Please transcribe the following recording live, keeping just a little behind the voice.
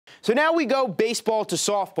So now we go baseball to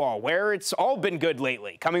softball, where it's all been good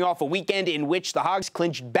lately. Coming off a weekend in which the Hogs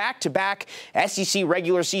clinched back-to-back SEC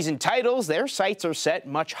regular season titles, their sights are set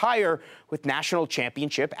much higher with national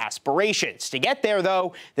championship aspirations. To get there,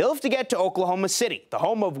 though, they'll have to get to Oklahoma City, the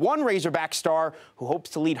home of one Razorback star who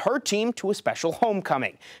hopes to lead her team to a special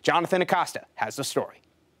homecoming. Jonathan Acosta has the story.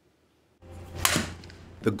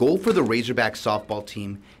 The goal for the Razorback softball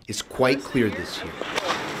team is quite clear this year.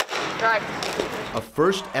 A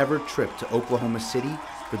first ever trip to Oklahoma City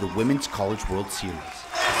for the Women's College World Series.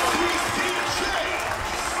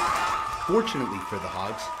 Fortunately for the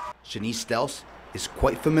Hogs, Chenise Delce is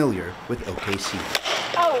quite familiar with OKC.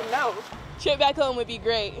 Oh no! Trip back home would be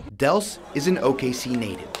great. Delce is an OKC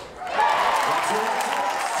native.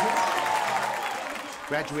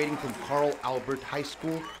 Graduating from Carl Albert High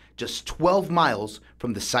School, just 12 miles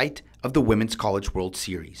from the site of the Women's College World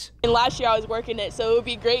Series. And last year I was working it, so it would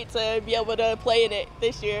be great to be able to play in it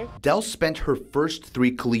this year. Delce spent her first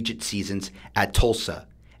 3 collegiate seasons at Tulsa,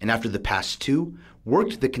 and after the past 2,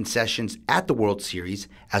 worked the concessions at the World Series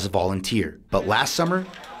as a volunteer. But last summer,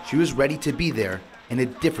 she was ready to be there in a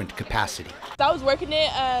different capacity. I was working it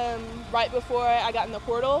right before I got in the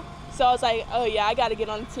portal, so I was like, oh yeah, I got to get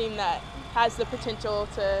on a team that has the potential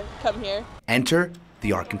to come here. Enter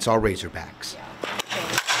the Arkansas Razorbacks.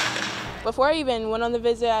 Before I even went on the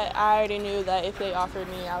visit, I already knew that if they offered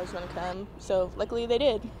me, I was going to come. So luckily they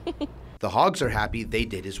did. The Hogs are happy they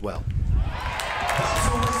did as well.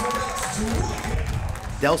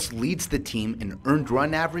 Delce leads the team in earned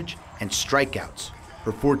run average and strikeouts.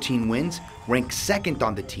 Her 14 wins rank second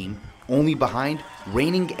on the team, only behind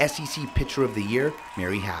reigning SEC Pitcher of the Year,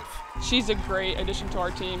 Mary Half. She's a great addition to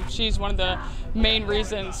our team. She's one of the main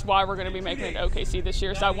reasons why we're going to be making it OKC this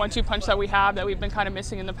year. So that 1-2 punch that we've been kind of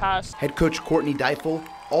missing in the past. Head coach Courtney Deifel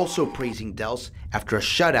also praising Delce after a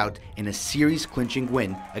shutout in a series-clinching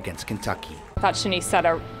win against Kentucky. I thought Chenise set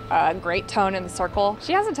a great tone in the circle.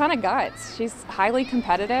 She has a ton of guts. She's highly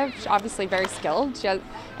competitive. She's obviously very skilled.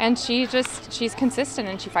 She's consistent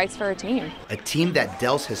and she fights for her team. A team that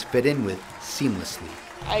Delce has fit in with seamlessly.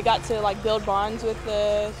 I got to build bonds with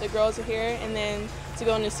the girls here, and then to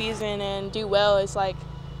go into the season and do well is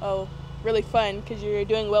really fun because you're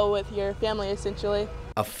doing well with your family essentially.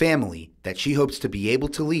 A family that she hopes to be able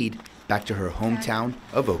to lead back to her hometown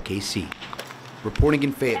of OKC. Reporting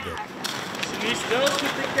in Fayetteville, Chenise Delce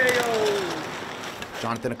with the KO.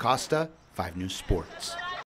 Jonathan Acosta, 5 News Sports.